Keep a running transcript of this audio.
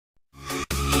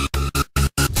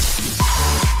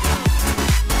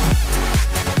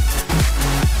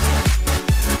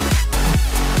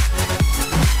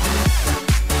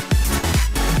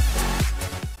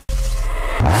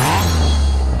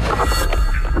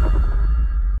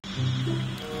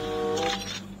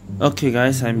Okay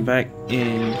guys, I'm back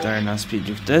in Garena Speed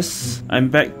Drifters. I'm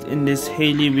back in this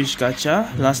Haley Wish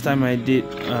Gacha. Last time I did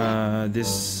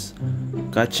this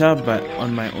Gacha but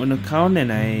on my own account,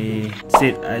 and I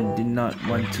said I did not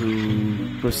want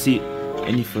to proceed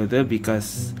any further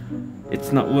because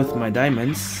it's not worth my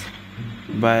diamonds.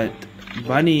 But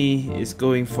Bunny is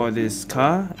going for this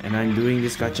car and I'm doing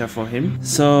this Gacha for him,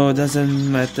 so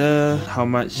doesn't matter how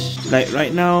much. Like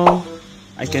right now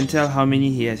I can tell how many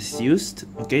he has used,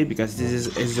 okay, because this is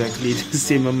exactly the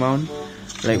same amount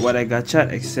like what I gached,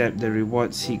 except the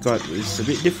rewards he got is a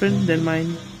bit different than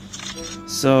mine.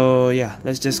 So yeah,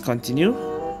 let's just continue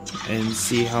and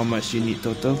see how much you need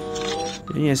total.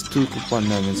 He has 2 coupon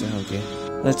diamonds, okay.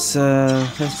 Let's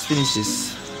finish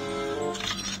this.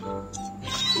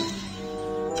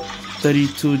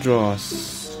 32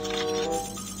 draws.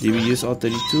 Did we use all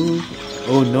 32?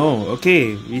 Oh no,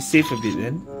 okay, we save a bit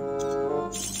then.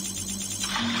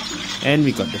 And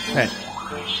we got the pet.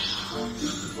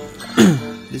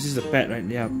 This is the pet, right?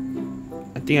 Yeah.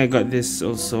 I think I got this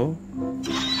also.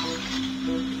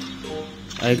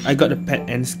 I got the pet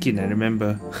and skin, I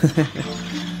remember.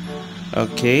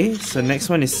 Okay, so next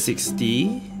one is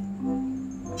 60.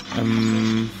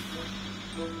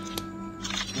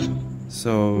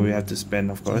 So we have to spend,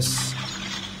 of course.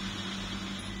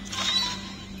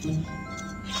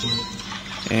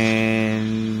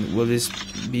 And will this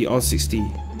be all 60?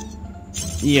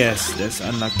 Yes, that's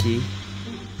unlucky.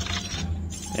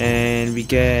 And we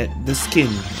get the skin.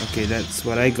 Okay, that's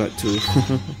what I got too.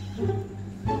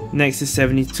 Next is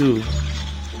 72.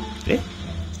 Eh?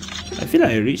 I feel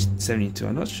like I reached 72,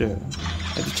 I'm not sure.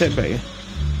 I have to check back.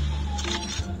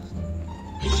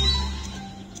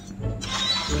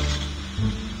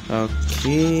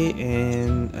 Okay,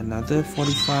 and another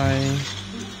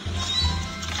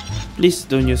 45. Please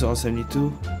don't use all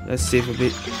 72. Let's save a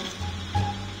bit.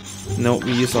 No,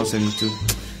 we used all 72.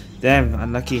 Damn,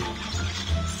 unlucky.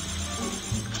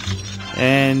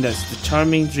 And that's the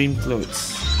charming dream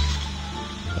clothes.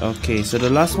 Okay, so the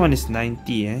last one is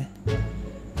 90, eh?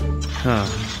 Huh.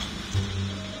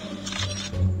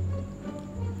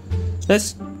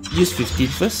 Let's use 15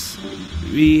 first.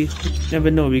 We never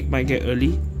know, we might get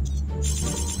early.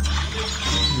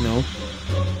 No.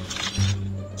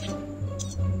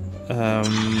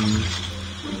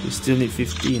 We still need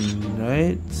 15,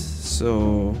 right?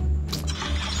 So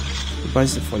the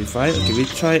price is 45. Okay, we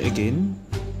try again.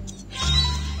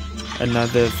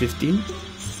 Another 15.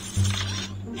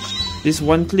 This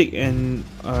one click and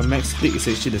max click is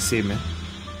actually the same,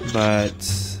 but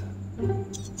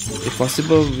if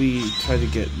possible we try to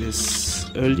get this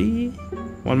early.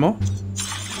 One more.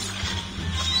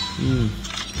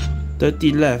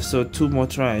 30 left, so 2 more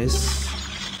tries.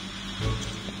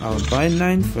 I'll buy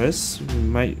 9 first. We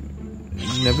might,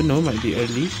 you never know, might be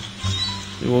early.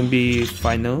 It won't be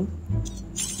final.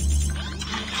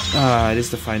 Ah, it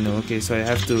is the final. Okay, so I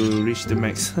have to reach the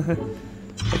max.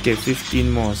 Okay,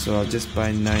 15 more, so I'll just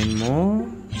buy 9 more.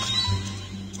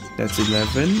 That's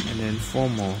 11, and then 4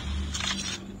 more.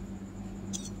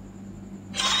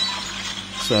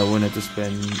 So I won't have to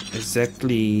spend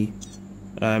exactly,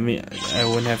 I mean, I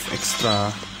won't have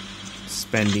extra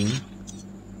spending.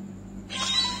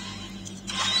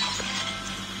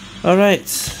 Alright,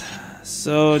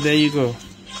 so there you go.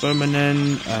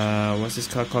 Permanent, what's this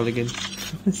car called again?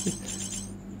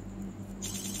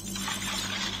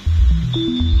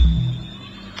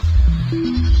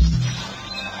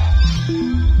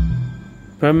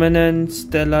 Permanent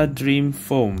Stella Dream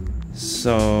Foam.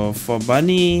 So for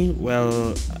Bunny,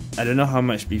 well, I don't know how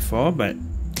much before, but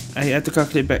I had to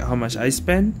calculate back how much I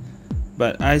spent.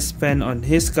 But I spent on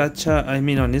his gacha, I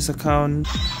mean on his account,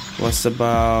 was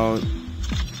about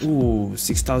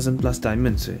 6,000 plus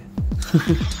diamonds.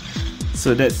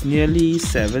 So that's nearly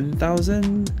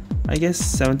 7,000, I guess,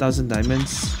 7,000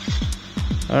 diamonds.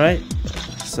 Alright,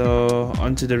 so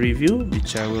on to the review,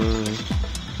 which I will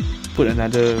put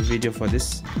another video for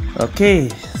this. Okay,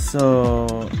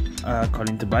 so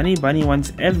according to Bunny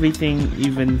wants everything,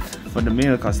 even for the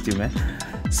male costume.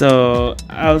 So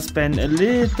I'll spend a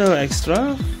little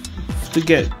extra to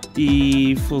get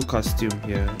the full costume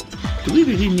here. Do we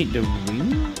really need the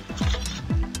ring?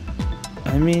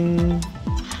 I mean,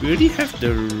 we already have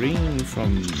the ring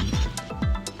from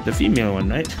the female one,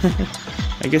 right?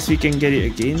 I guess we can get it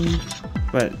again.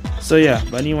 But so yeah,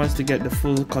 Bunny wants to get the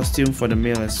full costume for the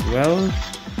male as well,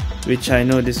 which I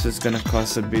know this was gonna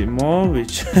cost a bit more,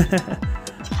 which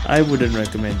I wouldn't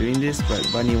recommend doing this, but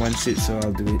Bunny wants it, so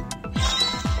I'll do it.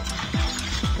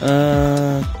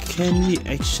 Can we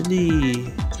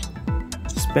actually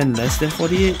spend less than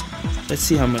 48? Let's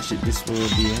see how much this will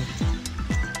be.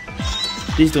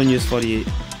 Please don't use 48.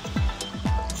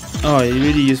 Oh, it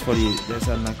really used 48. That's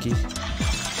unlucky.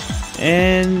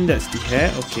 And that's the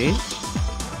hair. Okay.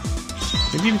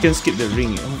 Maybe we can skip the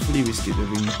ring. Hopefully we skip the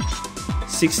ring.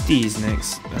 60 is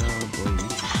next. Oh boy.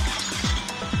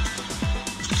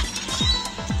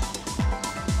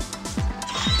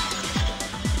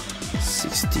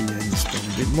 Then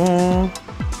spend a bit more.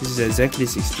 This is exactly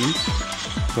 60.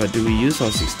 But do we use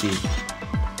all 60?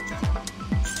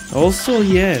 Also,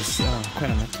 yes.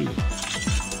 Quite unlucky.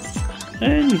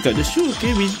 And we got the shoe.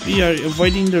 Okay, we are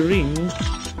avoiding the ring.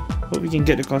 Hope we can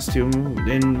get the costume.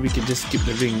 Then we can just skip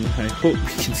the ring. I hope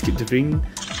we can skip the ring.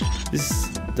 This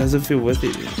doesn't feel worth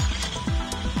it.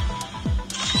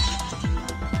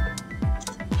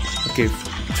 Okay,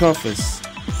 12 first.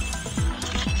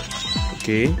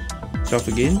 Okay, 12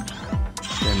 again.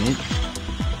 Damn it.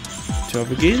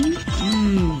 12 again.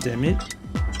 Damn it.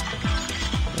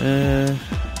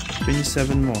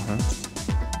 27 more, huh?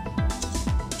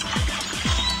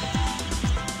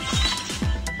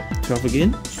 12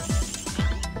 again.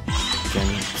 Damn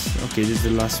it. Okay, this is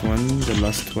the last one. The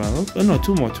last 12. Oh no,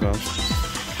 2 more 12.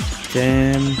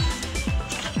 Damn.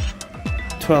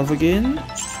 12 again.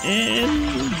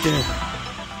 And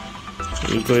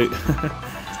we got it.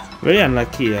 Very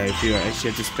unlucky if you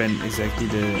actually have to spend exactly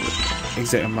the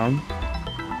exact amount.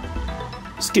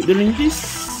 Skip the ring,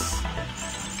 please.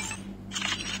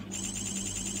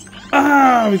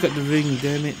 Ah, we got the ring,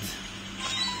 damn it.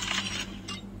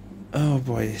 Oh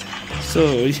boy.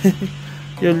 So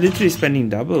you're literally spending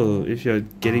double if you're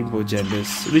getting both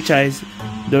genders, which I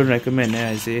don't recommend,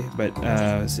 I say, but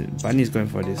Bunny's going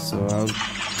for this, so I'll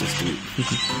just do it.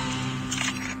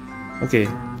 Okay,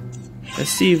 let's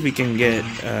see if we can get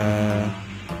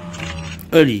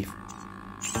early.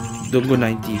 Don't go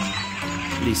 90,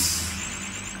 please.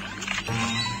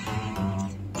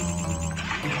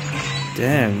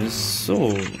 Damn, it's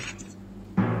so...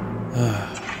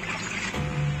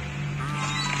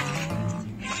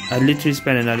 I literally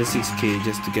spent another 6k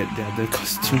just to get the other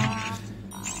costume.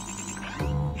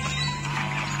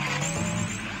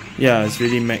 Yeah, it's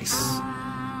really max.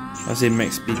 I'll say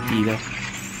max PT lah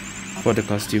for the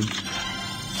costume.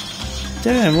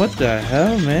 Damn, what the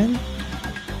hell, man?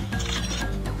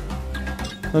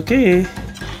 Okay,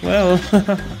 well,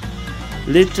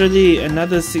 literally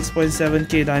another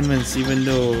 6.7k diamonds, even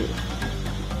though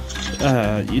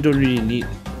you don't really need.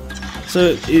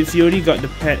 So if you already got the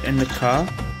pet and the car,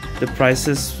 the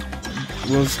prices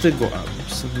will still go up.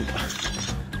 So,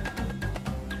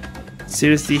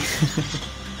 seriously.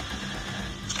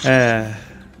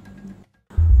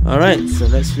 Alright, so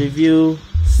let's review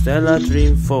Stellar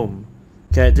Dream Foam.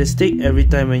 Characteristic: every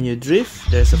time when you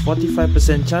drift, there's a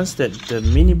 45% chance that the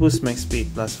mini boost max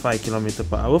speed plus 5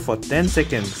 km/h for 10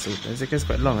 seconds. So 10 seconds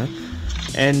quite long, eh?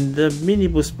 And the mini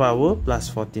boost power plus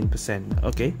 14%.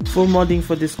 Okay. Full modding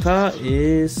for this car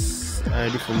is I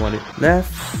already full modded.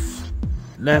 Left.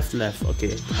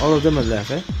 Okay. All of them are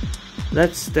left, eh?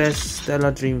 Let's test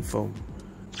Stellar Dream Foam.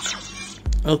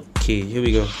 Okay, here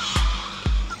we go.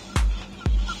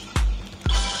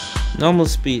 Normal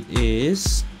speed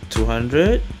is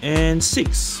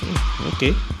 206.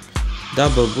 Okay.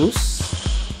 Double boost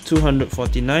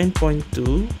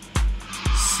 249.2.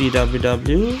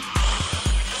 CWW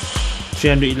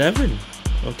 311.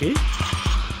 Okay.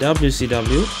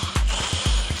 WCW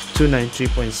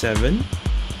 293.7.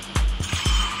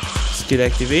 Skill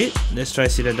activate. Let's try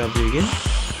CWW again.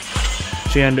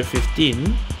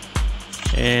 315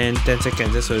 and 10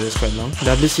 seconds. That's quite long.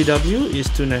 WCW is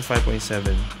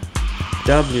 295.7.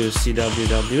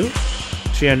 WCWW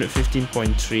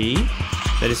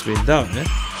 315.3. That is without,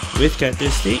 with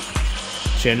characteristic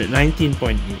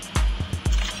 319.8.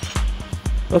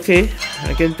 Okay,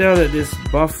 I can tell that this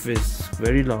buff is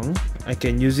very long. I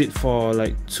can use it for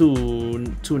like two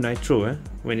nitro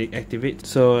when it activates.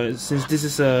 So since this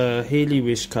is a Haley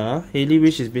Wish car, Haley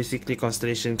Wish is basically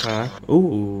constellation car.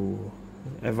 Ooh,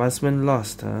 advancement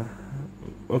lost, huh?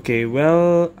 Okay,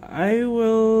 well, I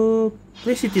will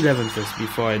place it 11 first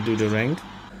before I do the rank.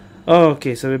 Oh,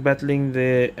 okay, so we're battling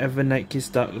the Evernight Kiss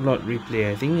Dark Lord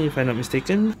replay, I think, if I'm not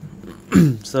mistaken.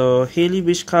 So Haley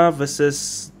Wish car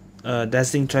versus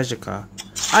Dazzling Treasure car.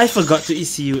 I forgot to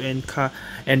ECU and car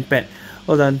and pet.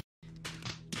 Hold on.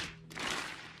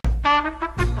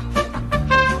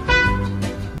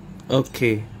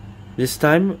 Okay, this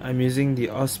time I'm using the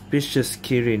Auspicious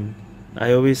Kirin.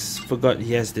 I always forgot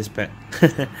he has this pet.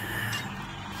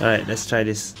 Alright, let's try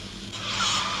this.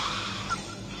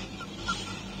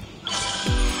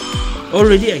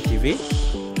 Already activate?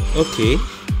 Okay.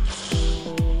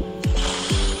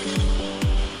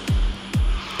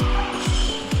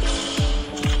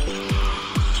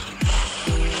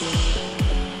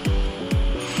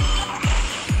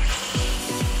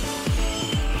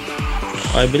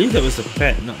 I believe that was the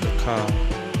pet, not the car.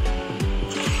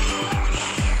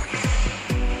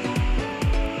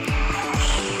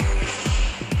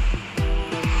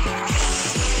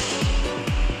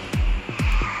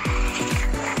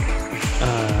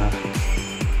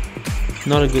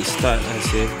 Not a good start, I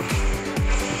say.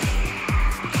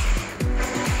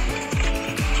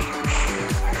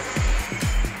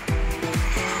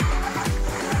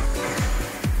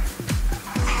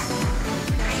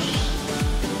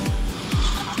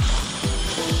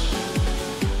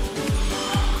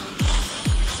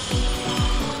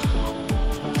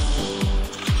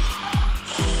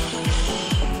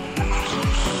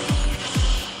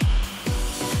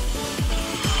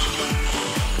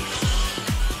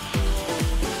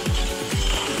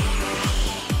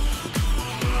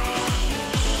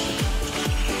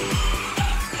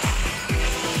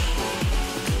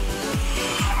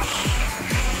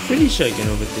 Pretty sure I can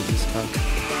overtake this car.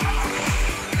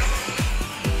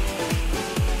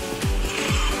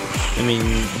 I mean,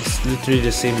 it's literally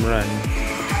the same run,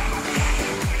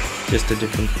 just a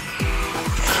different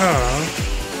car.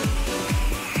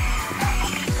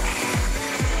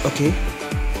 Okay.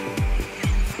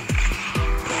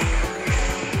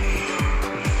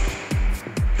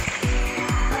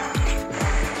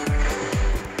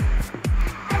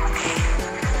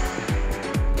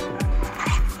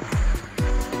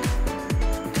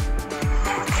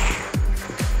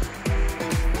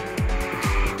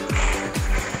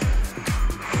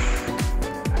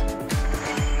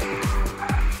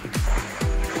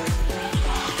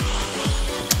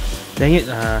 Dang it,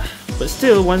 but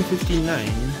still 159.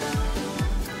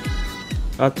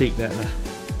 I'll take that.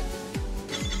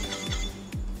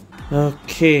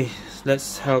 Okay,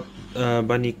 let's help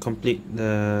Bunny complete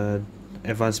the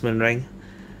advancement rank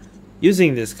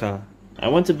using this car. I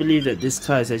want to believe that this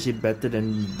car is actually better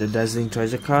than the Dazzling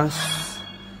Treasure cars.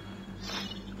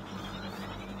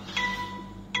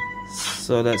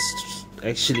 So let's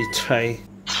actually try.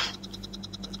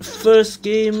 First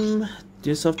game,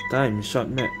 Tears of Time, short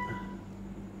map.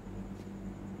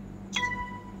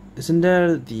 Isn't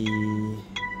there the...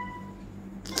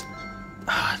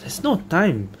 there's no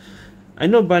time. I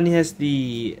know Bunny has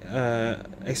the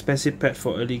expensive pet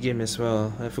for early game as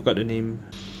well. I forgot the name.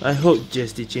 I hope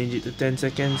GSD change it to 10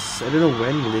 seconds. I don't know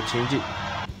when will they change it.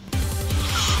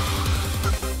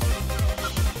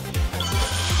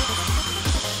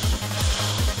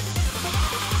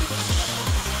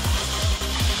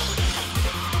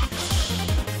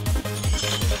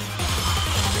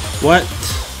 What?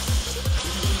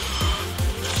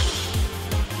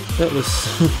 That was...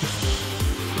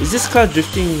 Is this car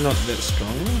drifting not that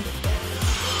strong?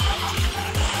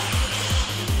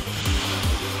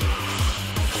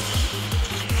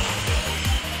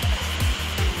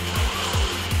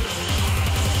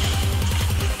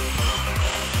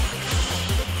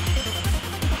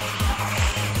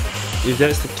 If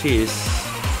that's the case...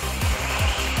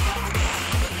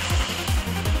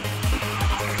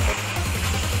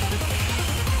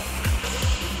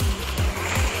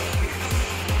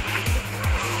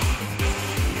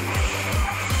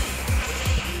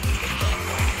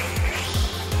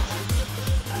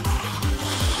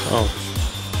 Oh.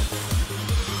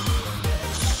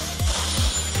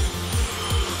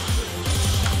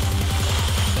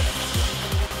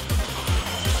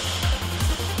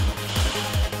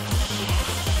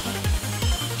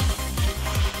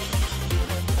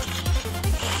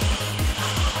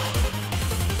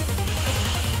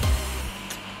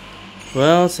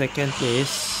 Well, second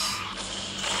place.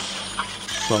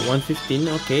 About 115,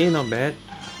 okay, not bad.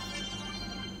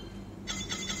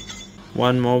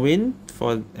 One more win.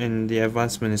 And the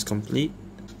advancement is complete.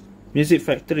 Music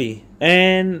Factory,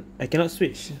 and I cannot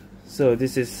switch, so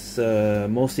this is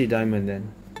mostly diamond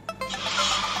then.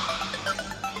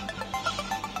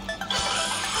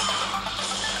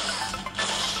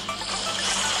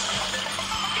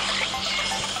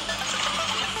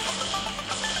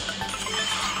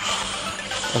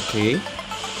 Okay.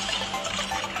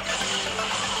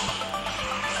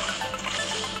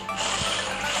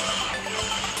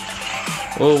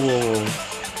 Whoa, whoa, whoa.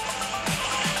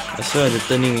 I swear the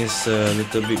turning is a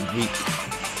little bit weak.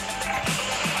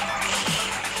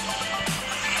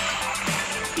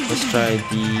 Let's try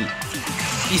the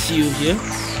ECU here.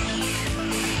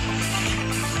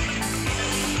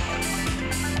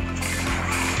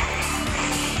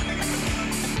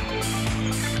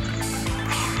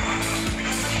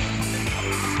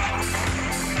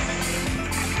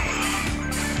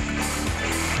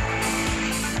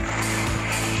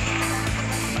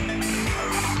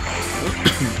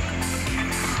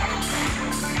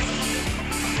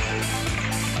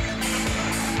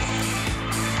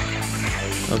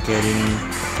 Okay, I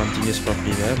didn't continuous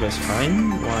properly there, but it's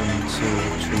fine. 1, 2,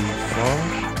 3, 4.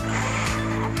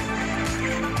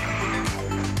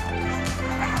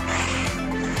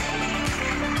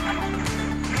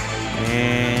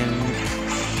 And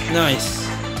nice.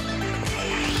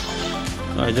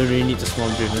 Oh, I don't really need the small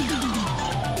driven.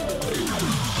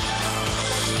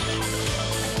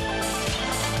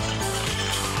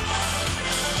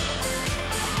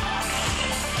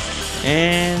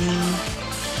 And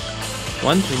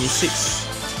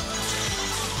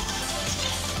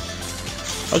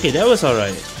 126. Okay, that was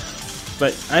alright.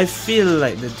 But I feel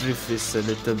like the drift is a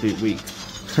little bit weak.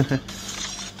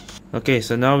 Okay,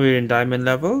 so now we're in diamond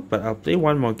level, but I'll play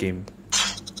one more game.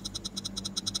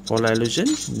 Polar Illusion?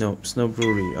 Nope, Snow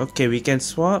Brewery. Okay, we can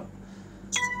swap.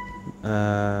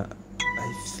 I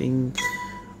think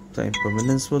playing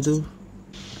Permanence will do.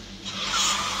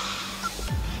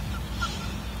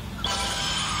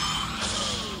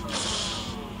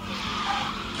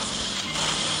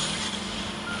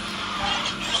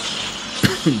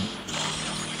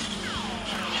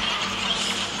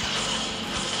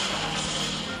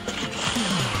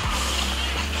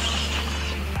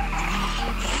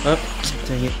 Oh,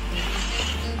 dang it.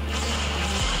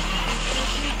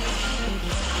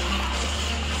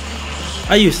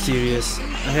 Are you serious?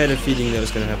 I had a feeling that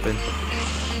was gonna happen.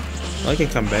 Well, I can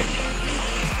come back.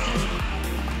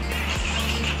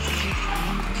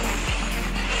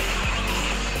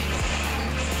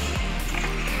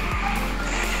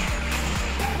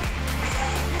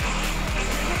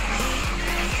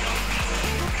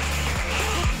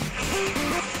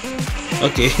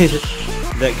 Okay,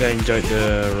 that guy enjoyed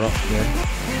the rock there.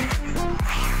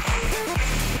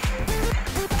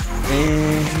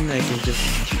 And I can just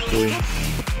keep going.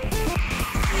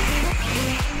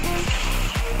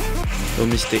 No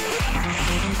mistake.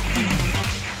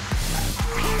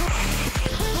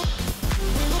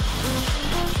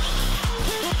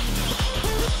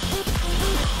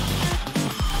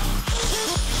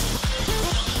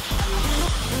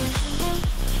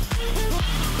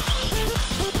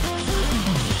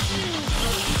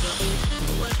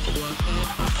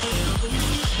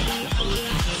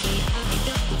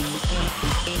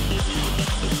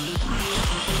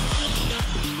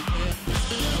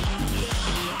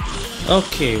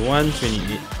 Okay,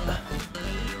 128.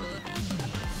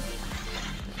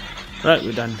 Right,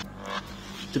 we're done.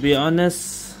 To be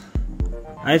honest,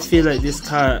 I feel like this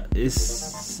car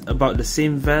is about the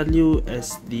same value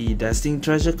as the Dazzling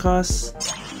Treasure cars.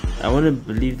 I want to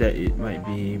believe that it might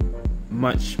be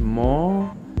much more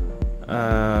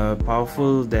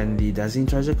powerful than the Dazzling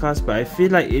Treasure cars, but I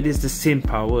feel like it is the same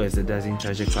power as the Dazzling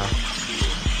Treasure car.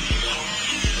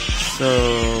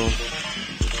 So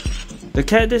the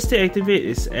characteristic activate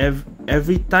is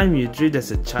every time you drift,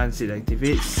 there's a chance it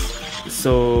activates.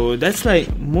 So that's like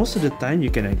most of the time you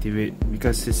can activate,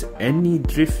 because it's any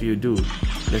drift you do,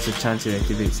 there's a chance it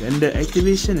activates, and the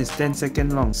activation is 10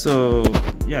 seconds long. So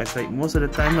yeah, it's like most of the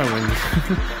time when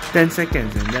 10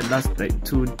 seconds, and that lasts like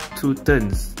two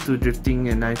turns, 2 drifting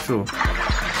and nitro.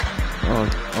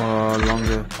 Or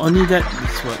longer. Only that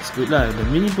is what's good lah. The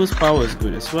mini boost power is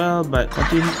good as well, but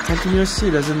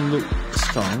continuously doesn't look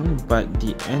strong. But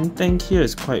the end tank here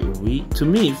is quite weak. To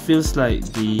me, it feels like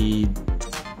the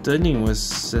turning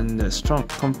wasn't that strong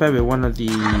compared with one of the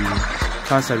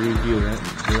cars I reviewed, right?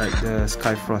 Like the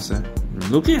Skyfrost.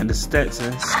 Looking at the stats,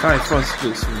 Skyfrost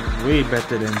looks way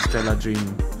better than Stellar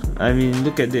Dream. I mean,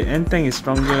 look at the end tank is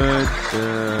stronger.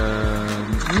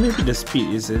 Maybe the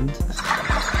speed isn't.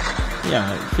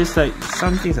 Yeah, it feels like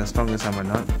some things are stronger, some are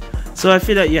not. So I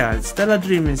feel like, yeah, Stellar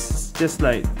Dream is just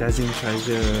like Dazzling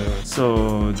Treasure.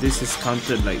 So this is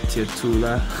counted like tier 2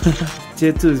 lah.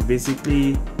 Tier 2 is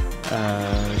basically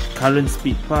current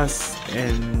speed pass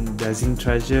and Dazzling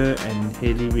Treasure and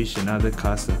Haley Wish and other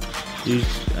cars.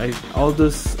 All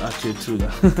those are tier 2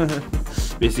 lah.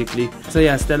 Basically. So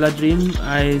yeah, Stellar Dream,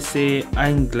 I say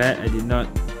I'm glad I did not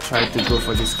try to go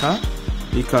for this car.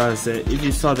 Because if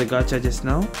you saw the gacha just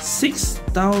now,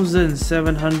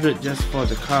 6,700 just for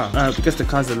the car. Because the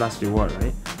car is the last reward,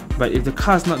 right? But if the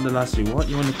car is not the last reward,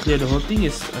 you want to clear the whole thing,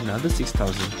 it's another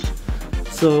 6,000.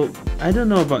 So I don't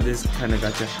know about this kind of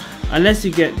gacha. Unless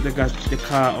you get the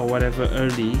car or whatever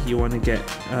early, you want to get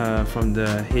from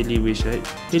the Haley Wish, right?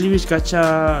 Haley Wish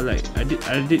gacha, like I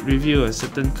did review a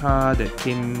certain car that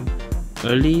came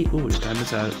early. Oh, the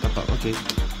diamonds are top up. Okay,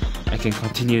 I can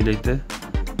continue later.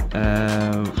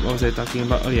 What was I talking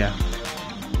about? Oh yeah,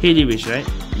 Haley Wish, right?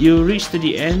 You reach to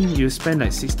the end, you spend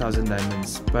like 6,000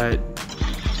 diamonds, but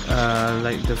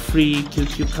like the free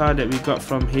QQ card that we got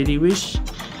from Haley Wish,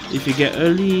 if you get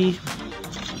early,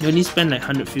 you only spend like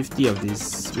 150 of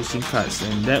these wishing cards,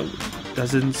 and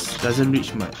doesn't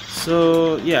reach much.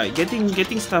 So yeah,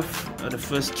 getting stuff the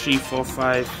first 3, 4,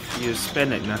 5, you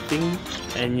spend like nothing,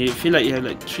 and you feel like you have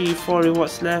like 3, 4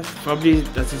 rewards left. Probably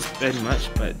doesn't spend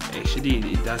much, but actually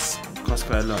it does cost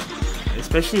quite a lot,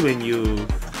 especially when you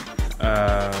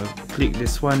click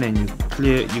this one and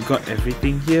you got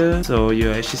everything here, so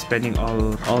you're actually spending all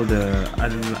the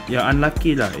you're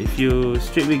unlucky lah. If you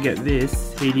straight away get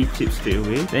this Haley chip straight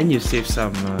away, then you save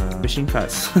some wishing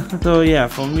cards. So yeah,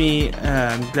 for me,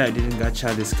 I'm glad I didn't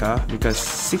gacha this car, because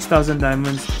 6,000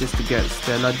 diamonds just to get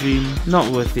Stellar Dream,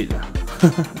 not worth it lah.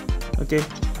 Okay,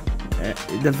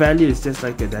 the value is just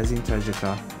like a dazzling treasure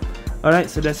car. Alright,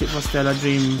 so that's it for Stellar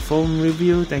Dream foam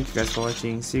review. Thank you guys for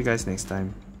watching. See you guys next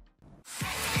time.